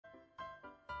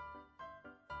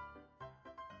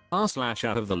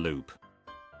r/out of the loop.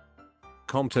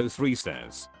 Compto3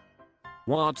 says,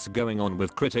 what's going on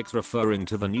with critics referring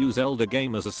to the new Zelda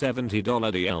game as a $70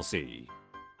 DLC?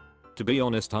 To be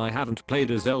honest, I haven't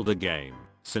played a Zelda game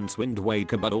since Wind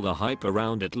Waker, but all the hype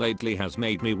around it lately has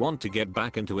made me want to get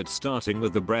back into it, starting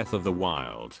with the Breath of the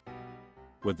Wild.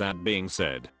 With that being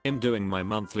said, I'm doing my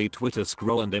monthly Twitter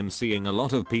scroll and I'm seeing a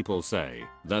lot of people say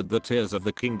that the Tears of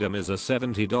the Kingdom is a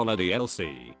 $70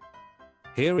 DLC.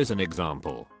 Here is an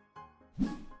example.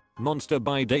 Monster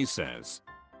by Day says,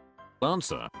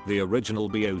 answer, the original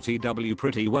BOTW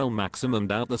pretty well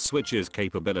maximumed out the Switch's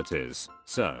capabilities,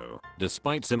 so,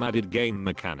 despite some added game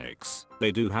mechanics,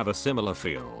 they do have a similar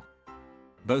feel.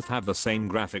 Both have the same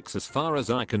graphics as far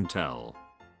as I can tell.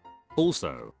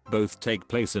 Also, both take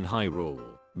place in Hyrule,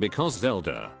 because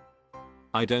Zelda.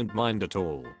 I don't mind at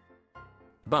all.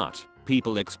 But,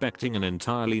 people expecting an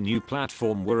entirely new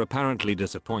platform were apparently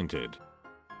disappointed.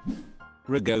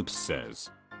 Rigopes says,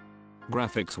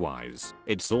 graphics wise,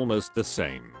 it's almost the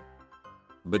same.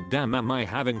 But damn, am I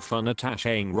having fun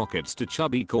attaching rockets to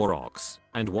chubby Koroks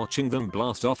and watching them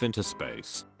blast off into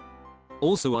space.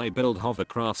 Also, I build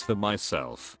hovercrafts for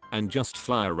myself and just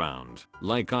fly around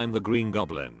like I'm the Green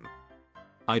Goblin.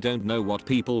 I don't know what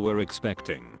people were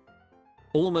expecting.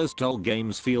 Almost all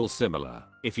games feel similar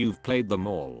if you've played them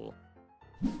all.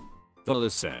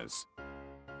 Tholas says,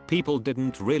 people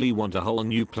didn't really want a whole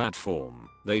new platform,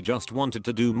 they just wanted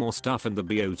to do more stuff in the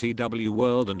BOTW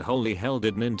world, and holy hell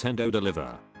did Nintendo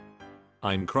deliver.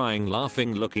 I'm crying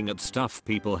laughing looking at stuff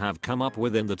people have come up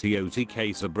with in the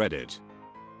TOTK subreddit.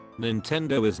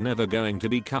 Nintendo is never going to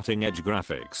be cutting edge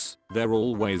graphics, they're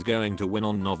always going to win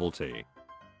on novelty.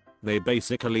 They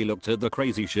basically looked at the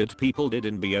crazy shit people did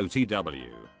in BOTW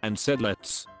and said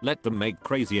let them make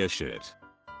crazier shit.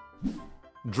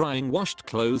 Drying washed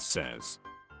clothes says,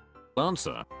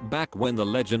 answer, back when The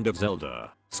Legend of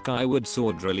Zelda Skyward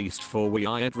Sword released for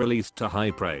Wii, it released to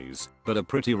high praise, but a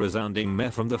pretty resounding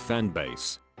meh from the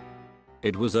fanbase.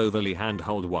 It was overly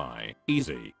handhold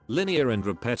easy, linear and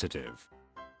repetitive.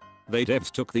 They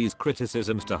devs took these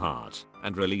criticisms to heart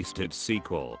and released its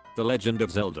sequel, The Legend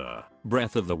of Zelda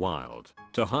Breath of the Wild,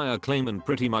 to high acclaim and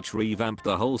pretty much revamped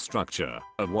the whole structure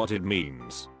of what it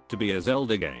means to be a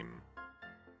Zelda game.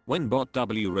 When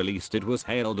BOTW released, it was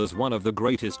hailed as one of the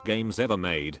greatest games ever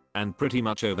made, and pretty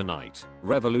much overnight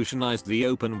revolutionized the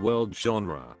open world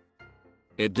genre.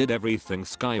 It did everything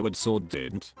Skyward Sword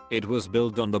didn't. It was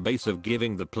built on the base of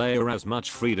giving the player as much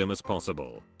freedom as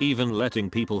possible, even letting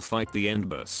people fight the end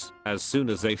boss as soon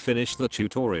as they finished the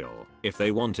tutorial if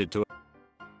they wanted to.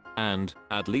 And,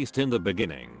 at least in the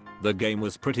beginning, the game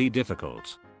was pretty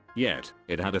difficult. Yet,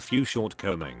 it had a few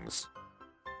shortcomings.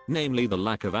 Namely the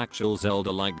lack of actual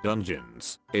Zelda-like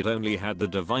dungeons. It only had the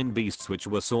divine beasts, which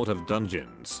were sort of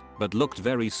dungeons, but looked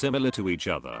very similar to each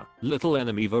other, little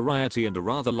enemy variety and a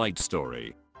rather light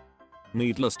story.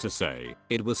 Needless to say,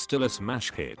 it was still a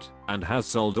smash hit, and has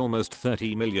sold almost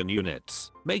 30 million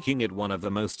units, making it one of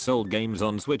the most sold games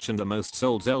on Switch and the most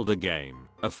sold Zelda game,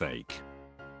 a fake.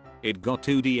 It got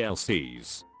 2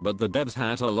 DLCs, but the devs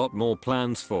had a lot more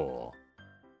plans for.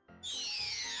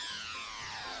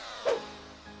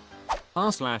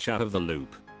 r/out of the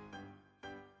loop.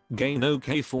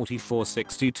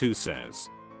 GameOK4462 says,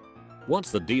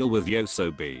 what's the deal with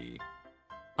Yoasobi?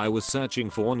 I was searching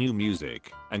for new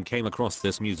music and came across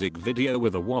this music video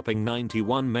with a whopping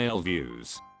 91 male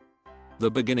views.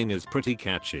 The beginning is pretty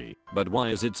catchy, but why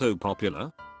is it so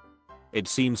popular? It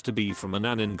seems to be from an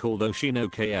anin called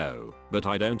Oshinoko, but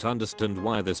I don't understand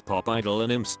why this pop idol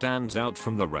anime stands out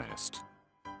from the rest.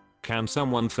 Can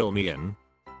someone fill me in?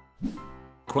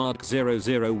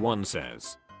 Quark001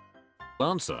 says,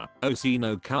 answer,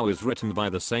 Oshinoko is written by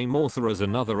the same author as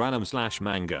another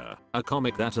anime/manga, a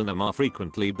comic that anime are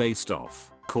frequently based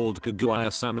off, called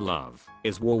Kaguya-sama Love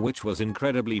is War, which was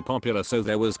incredibly popular, so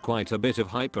there was quite a bit of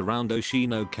hype around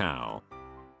Oshinoko.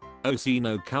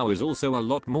 Oshinoko is also a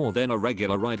lot more than a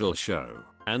regular idol show,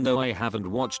 and though I haven't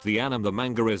watched the anime, the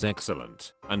manga is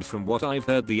excellent, and from what I've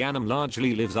heard the anime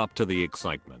largely lives up to the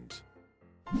excitement.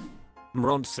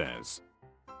 Mront says,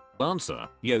 answer,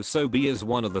 Yoasobi is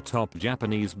one of the top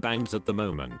Japanese bands at the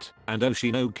moment, and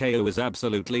Oshinoko is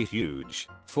absolutely huge.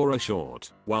 For a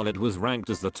short while it was ranked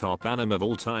as the top anime of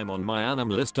all time on my anime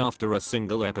list after a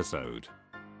single episode.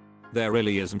 There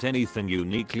really isn't anything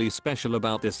uniquely special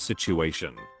about this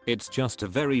situation, it's just a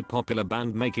very popular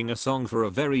band making a song for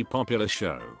a very popular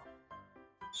show.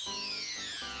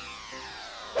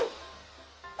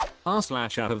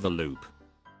 r/out of the loop.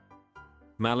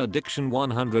 Malediction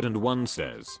 101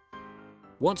 says,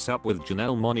 what's up with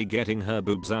Janelle Monae getting her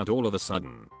boobs out all of a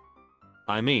sudden?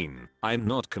 I mean, I'm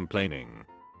not complaining.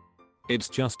 It's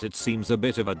just it seems a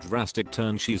bit of a drastic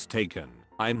turn she's taken.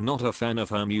 I'm not a fan of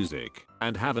her music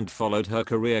and haven't followed her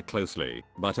career closely,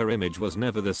 but her image was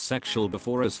never this sexual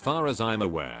before as far as I'm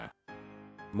aware.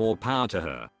 More power to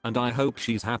her, and I hope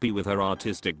she's happy with her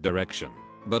artistic direction,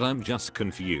 but I'm just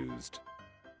confused.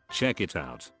 Check it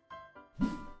out.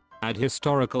 At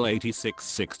Historical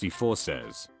 8664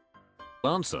 says,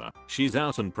 answer, she's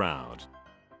out and proud.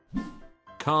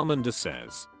 Carmenda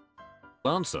says,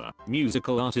 answer,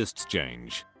 musical artists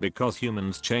change because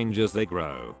humans change as they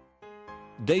grow.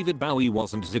 David Bowie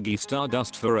wasn't Ziggy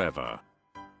Stardust forever.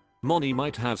 Monae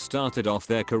might have started off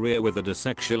their career with a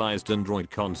desexualized android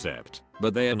concept,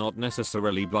 but they are not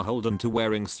necessarily beholden to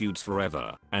wearing suits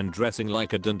forever and dressing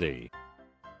like a dandy.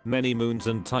 Many Moons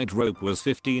and Tightrope was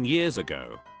 15 years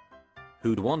ago.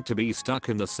 Who'd want to be stuck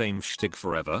in the same shtick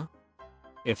forever?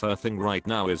 If her thing right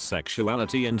now is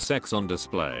sexuality and sex on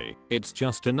display, it's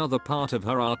just another part of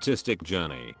her artistic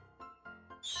journey.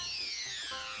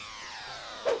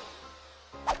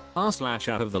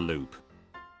 r/OutOfTheLoop.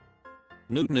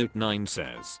 Newt9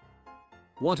 says,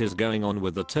 what is going on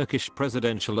with the Turkish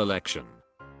presidential election?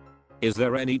 Is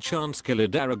there any chance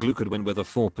Kilidaroglu could win with a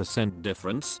 4%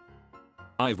 difference?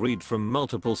 I've read from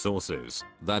multiple sources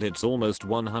that it's almost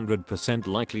 100%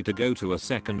 likely to go to a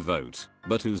second vote,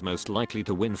 but who's most likely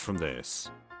to win from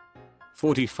this?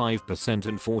 45%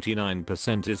 and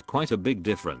 49% is quite a big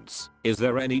difference. Is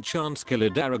there any chance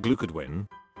Kilidaroglu could win?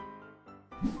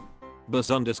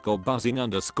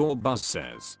 Buzz_buzzing_buzz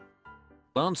says,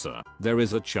 answer, there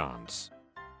is a chance.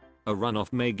 A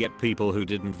runoff may get people who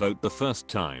didn't vote the first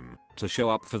time to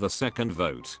show up for the second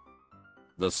vote.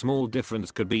 The small difference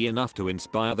could be enough to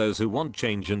inspire those who want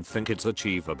change and think it's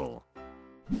achievable.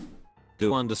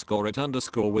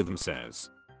 Do_it_with says,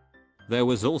 there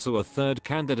was also a third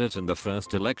candidate in the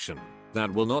first election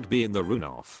that will not be in the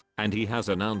runoff, and he has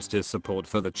announced his support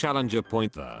for the challenger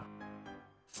point there.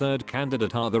 Third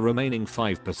candidate are the remaining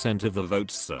 5% of the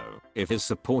votes, so if his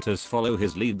supporters follow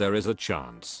his lead there is a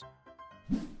chance.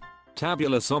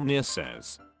 Tabula Somnia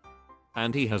says,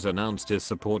 and he has announced his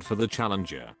support for the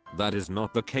challenger. That is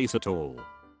not the case at all.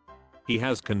 He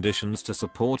has conditions to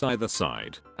support either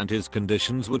side, and his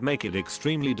conditions would make it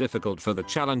extremely difficult for the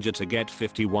challenger to get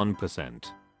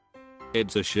 51%.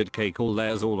 It's a shit cake all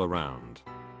layers all around.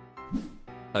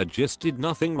 A Gist did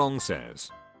nothing wrong says,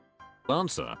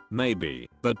 answer, maybe,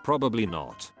 but probably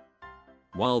not.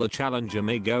 While the challenger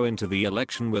may go into the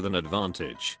election with an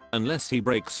advantage, unless he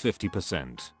breaks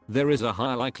 50%, there is a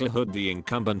high likelihood the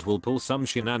incumbent will pull some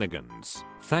shenanigans,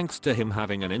 thanks to him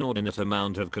having an inordinate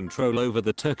amount of control over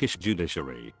the Turkish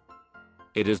judiciary.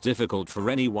 It is difficult for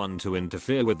anyone to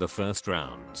interfere with the first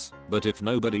rounds, but if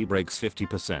nobody breaks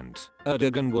 50%,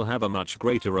 Erdogan will have a much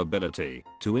greater ability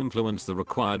to influence the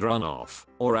required runoff,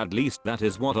 or at least that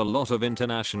is what a lot of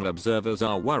international observers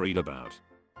are worried about.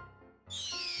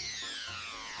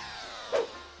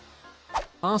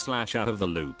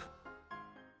 r/OutOfTheLoop.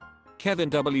 Kevin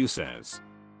W says,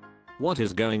 what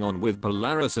is going on with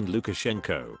Belarus and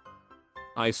Lukashenko?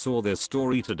 I saw this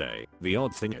story today. The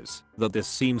odd thing is that this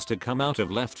seems to come out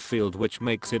of left field, which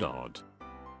makes it odd.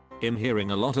 I'm hearing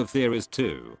a lot of theories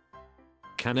too.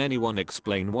 Can anyone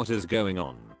explain what is going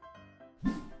on?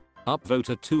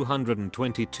 Upvoter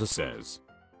 222 says,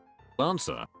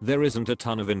 answer, there isn't a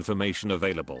ton of information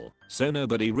available, so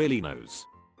nobody really knows.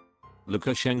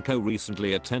 Lukashenko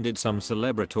recently attended some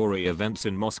celebratory events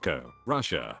in Moscow,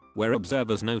 Russia, where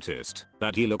observers noticed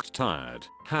that he looked tired,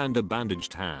 had a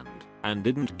bandaged hand, and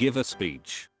didn't give a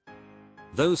speech.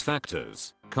 Those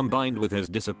factors, combined with his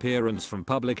disappearance from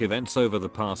public events over the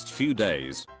past few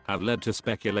days, have led to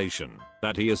speculation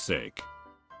that he is sick.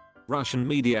 Russian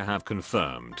media have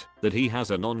confirmed that he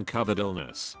has a non-covered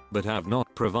illness, but have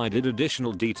not provided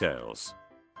additional details.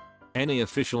 Any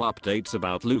official updates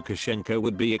about Lukashenko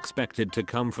would be expected to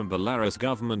come from Belarus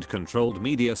government-controlled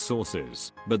media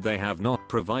sources, but they have not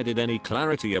provided any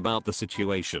clarity about the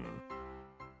situation.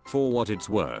 For what it's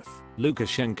worth,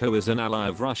 Lukashenko is an ally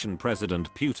of Russian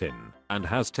President Putin and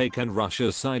has taken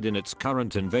Russia's side in its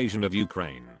current invasion of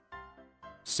Ukraine.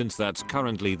 Since that's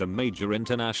currently the major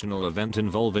international event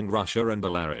involving Russia and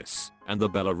Belarus, and the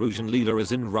Belarusian leader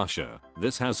is in Russia,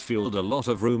 this has fueled a lot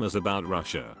of rumors about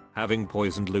Russia having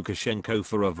poisoned Lukashenko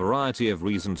for a variety of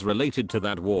reasons related to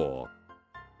that war.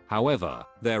 However,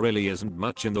 there really isn't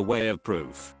much in the way of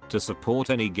proof to support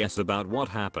any guess about what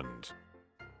happened.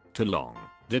 Too long.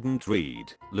 Didn't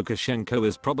read. Lukashenko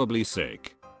is probably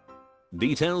sick.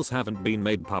 Details haven't been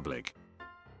made public.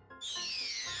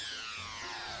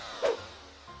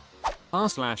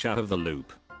 r/OutOfTheLoop.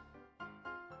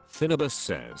 Thinibus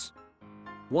says,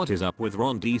 what is up with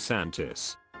Ron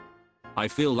DeSantis? I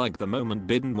feel like the moment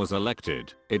Biden was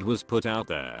elected, it was put out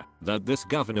there that this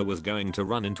governor was going to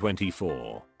run in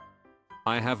 24.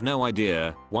 I have no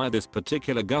idea why this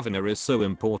particular governor is so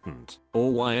important,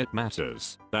 or why it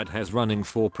matters that he's running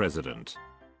for president.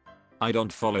 I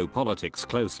don't follow politics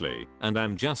closely, and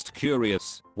I'm just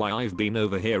curious why I've been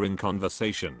overhearing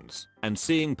conversations and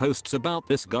seeing posts about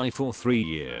this guy for 3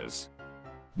 years.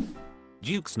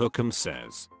 Duke Snookum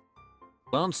says,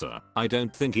 answer, I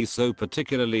don't think he's so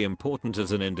particularly important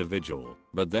as an individual,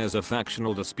 but there's a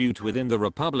factional dispute within the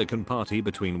Republican Party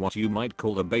between what you might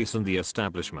call the base and the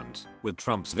establishment, with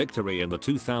Trump's victory in the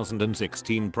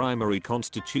 2016 primary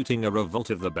constituting a revolt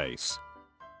of the base.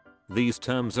 These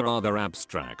terms are rather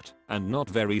abstract and not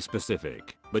very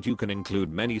specific, but you can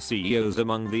include many CEOs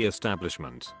among the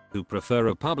establishment who prefer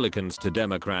Republicans to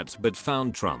Democrats but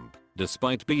found Trump,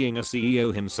 despite being a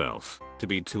CEO himself, to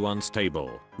be too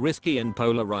unstable, risky and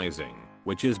polarizing,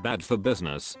 which is bad for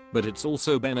business, but it's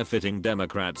also benefiting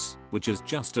Democrats, which is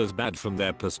just as bad from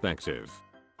their perspective.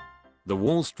 The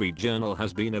Wall Street Journal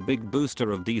has been a big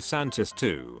booster of DeSantis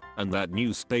too, and that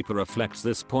newspaper reflects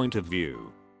this point of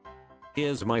view.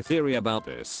 Here's my theory about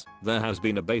this. There has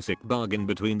been a basic bargain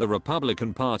between the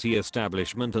Republican Party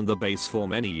establishment and the base for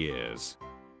many years.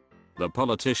 The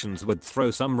politicians would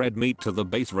throw some red meat to the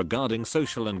base regarding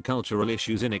social and cultural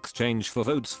issues in exchange for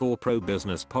votes for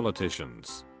pro-business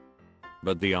politicians.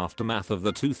 But the aftermath of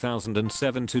the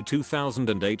 2007 to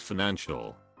 2008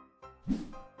 financial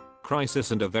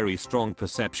crisis and a very strong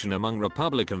perception among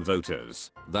Republican voters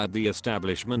that the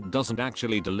establishment doesn't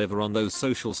actually deliver on those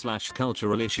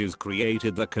social/cultural issues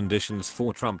created the conditions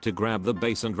for Trump to grab the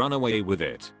base and run away with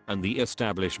it, and the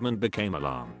establishment became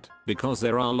alarmed because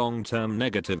there are long-term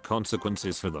negative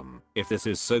consequences for them if this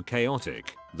is so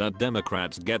chaotic that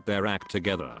Democrats get their act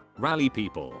together, rally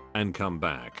people, and come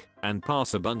back and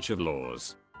pass a bunch of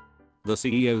laws the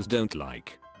CEOs don't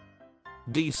like.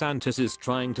 DeSantis is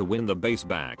trying to win the base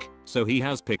back, so he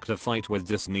has picked a fight with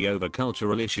Disney over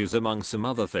cultural issues among some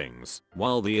other things,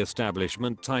 while the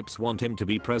establishment types want him to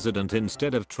be president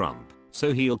instead of Trump,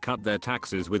 so he'll cut their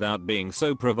taxes without being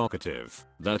so provocative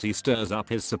that he stirs up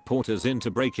his supporters into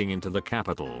breaking into the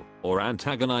Capitol, or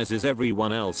antagonizes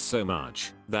everyone else so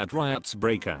much that riots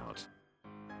break out.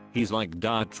 He's like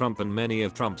Diet Trump, and many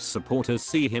of Trump's supporters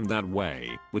see him that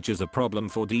way, which is a problem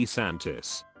for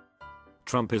DeSantis.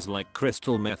 Trump is like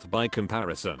crystal meth by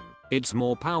comparison. It's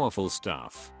more powerful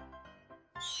stuff.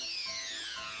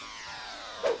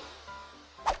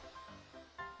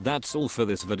 That's all for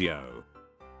this video.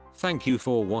 Thank you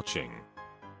for watching.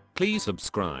 Please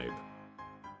subscribe.